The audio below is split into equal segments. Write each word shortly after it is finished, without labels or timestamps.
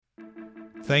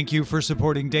Thank you for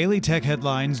supporting Daily Tech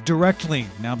Headlines directly.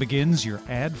 Now begins your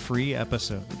ad-free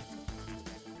episode.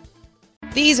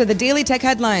 These are the Daily Tech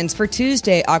Headlines for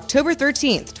Tuesday, October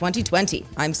 13th, 2020.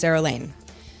 I'm Sarah Lane.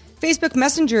 Facebook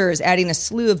Messenger is adding a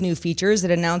slew of new features it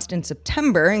announced in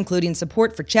September, including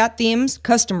support for chat themes,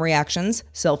 custom reactions,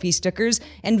 selfie stickers,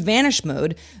 and vanish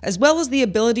mode, as well as the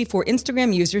ability for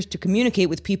Instagram users to communicate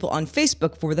with people on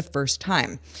Facebook for the first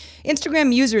time.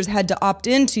 Instagram users had to opt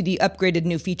into the upgraded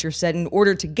new feature set in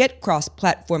order to get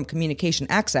cross-platform communication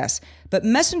access, but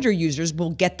Messenger users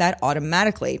will get that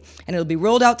automatically, and it'll be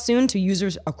rolled out soon to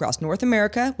users across North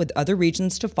America, with other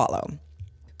regions to follow.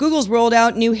 Google's rolled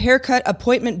out new haircut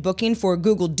appointment booking for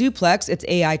Google Duplex, its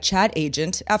AI chat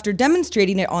agent, after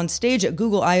demonstrating it on stage at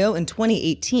Google I/O in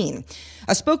 2018.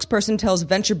 A spokesperson tells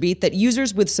VentureBeat that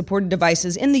users with supported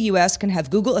devices in the U.S. can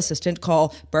have Google Assistant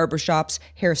call barbershops,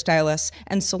 hairstylists,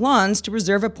 and salons to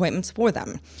reserve appointments for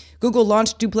them. Google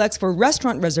launched Duplex for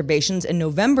restaurant reservations in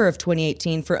November of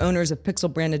 2018 for owners of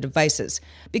Pixel-branded devices.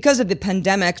 Because of the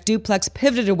pandemic, Duplex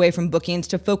pivoted away from bookings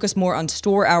to focus more on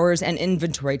store hours and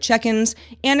inventory check-ins,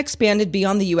 and expanded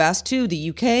beyond the U.S. to the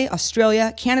U.K.,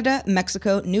 Australia, Canada,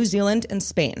 Mexico, New Zealand, and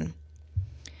Spain.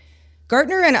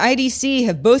 Gartner and IDC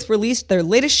have both released their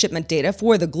latest shipment data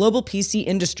for the global PC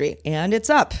industry, and it's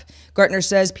up. Gartner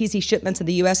says PC shipments in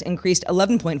the U.S. increased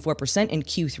 11.4% in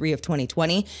Q3 of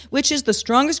 2020, which is the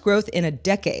strongest growth in a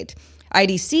decade.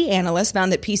 IDC analysts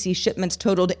found that PC shipments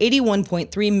totaled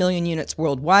 81.3 million units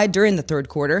worldwide during the third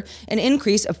quarter, an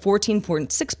increase of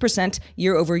 14.6%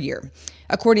 year over year.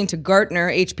 According to Gartner,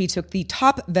 HP took the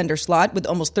top vendor slot with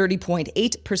almost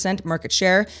 30.8% market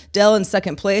share, Dell in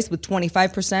second place with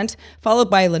 25%, followed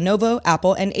by Lenovo,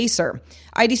 Apple, and Acer.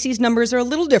 IDC's numbers are a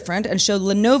little different and show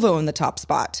Lenovo in the top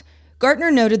spot.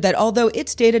 Gartner noted that although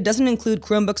its data doesn't include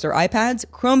Chromebooks or iPads,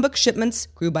 Chromebook shipments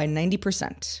grew by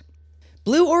 90%.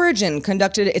 Blue Origin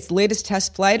conducted its latest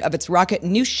test flight of its rocket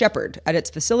New Shepard at its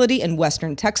facility in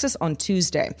western Texas on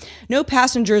Tuesday. No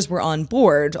passengers were on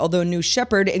board, although New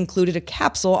Shepard included a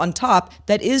capsule on top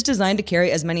that is designed to carry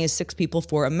as many as 6 people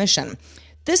for a mission.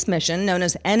 This mission, known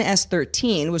as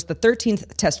NS-13, was the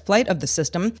 13th test flight of the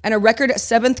system and a record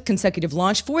 7th consecutive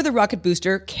launch for the rocket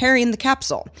booster carrying the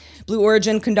capsule. Blue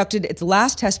Origin conducted its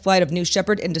last test flight of New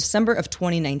Shepard in December of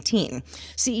 2019.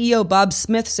 CEO Bob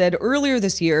Smith said earlier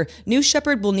this year, New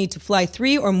Shepard will need to fly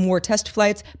 3 or more test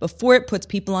flights before it puts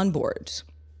people on board.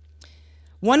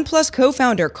 OnePlus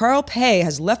co-founder Carl Pei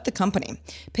has left the company.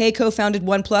 Pei co-founded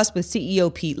OnePlus with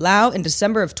CEO Pete Lau in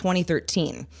December of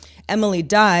 2013. Emily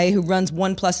Dai, who runs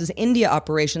OnePlus's India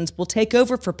operations, will take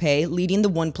over for Pei, leading the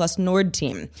OnePlus Nord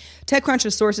team.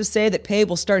 TechCrunch's sources say that Pei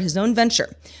will start his own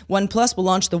venture. OnePlus will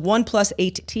launch the OnePlus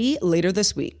 8T later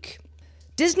this week.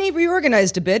 Disney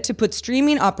reorganized a bit to put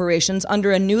streaming operations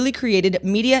under a newly created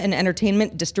media and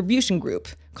entertainment distribution group.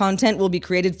 Content will be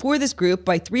created for this group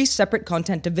by 3 separate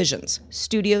content divisions: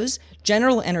 studios,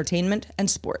 general entertainment, and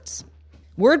sports.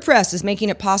 WordPress is making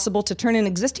it possible to turn an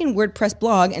existing WordPress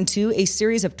blog into a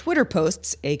series of Twitter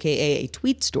posts, aka a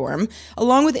tweet storm,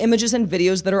 along with images and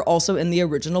videos that are also in the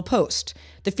original post.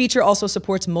 The feature also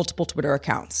supports multiple Twitter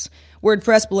accounts.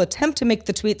 WordPress will attempt to make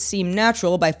the tweets seem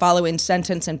natural by following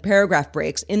sentence and paragraph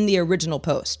breaks in the original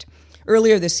post.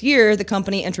 Earlier this year, the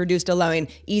company introduced allowing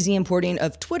easy importing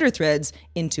of Twitter threads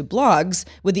into blogs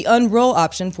with the unroll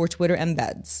option for Twitter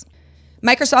embeds.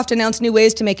 Microsoft announced new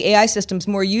ways to make AI systems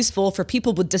more useful for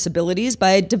people with disabilities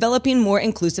by developing more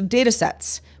inclusive data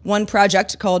sets. One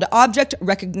project, called Object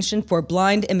Recognition for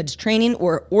Blind Image Training,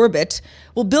 or ORBIT,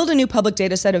 will build a new public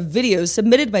data set of videos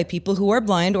submitted by people who are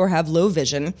blind or have low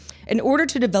vision in order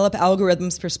to develop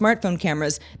algorithms for smartphone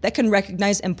cameras that can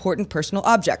recognize important personal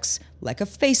objects, like a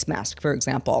face mask, for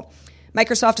example.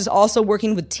 Microsoft is also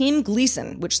working with Team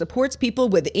Gleason, which supports people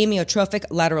with amyotrophic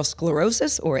lateral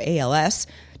sclerosis, or ALS,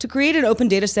 to create an open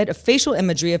data set of facial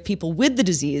imagery of people with the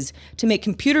disease to make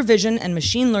computer vision and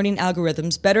machine learning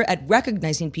algorithms better at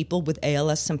recognizing people with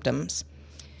ALS symptoms.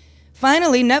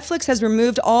 Finally, Netflix has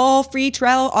removed all free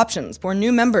trial options for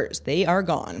new members. They are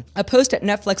gone. A post at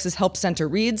Netflix's Help Center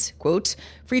reads, quote,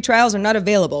 "Free trials are not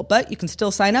available, but you can still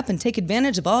sign up and take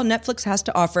advantage of all Netflix has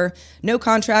to offer. No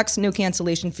contracts, no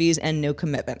cancellation fees, and no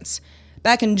commitments."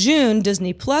 Back in June,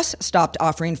 Disney Plus stopped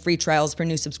offering free trials for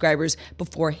new subscribers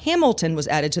before Hamilton was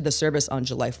added to the service on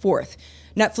July 4th.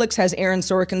 Netflix has Aaron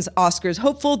Sorkin's Oscars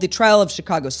hopeful The Trial of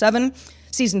Chicago 7,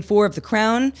 Season 4 of The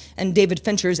Crown, and David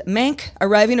Fincher's Mank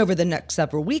arriving over the next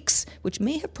several weeks, which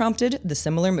may have prompted the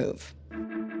similar move.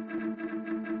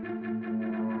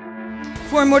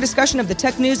 For more discussion of the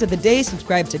tech news of the day,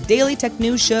 subscribe to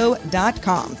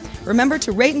dailytechnewsshow.com. Remember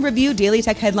to rate and review Daily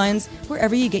Tech Headlines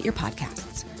wherever you get your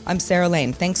podcasts. I'm Sarah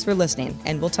Lane. Thanks for listening,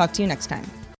 and we'll talk to you next time.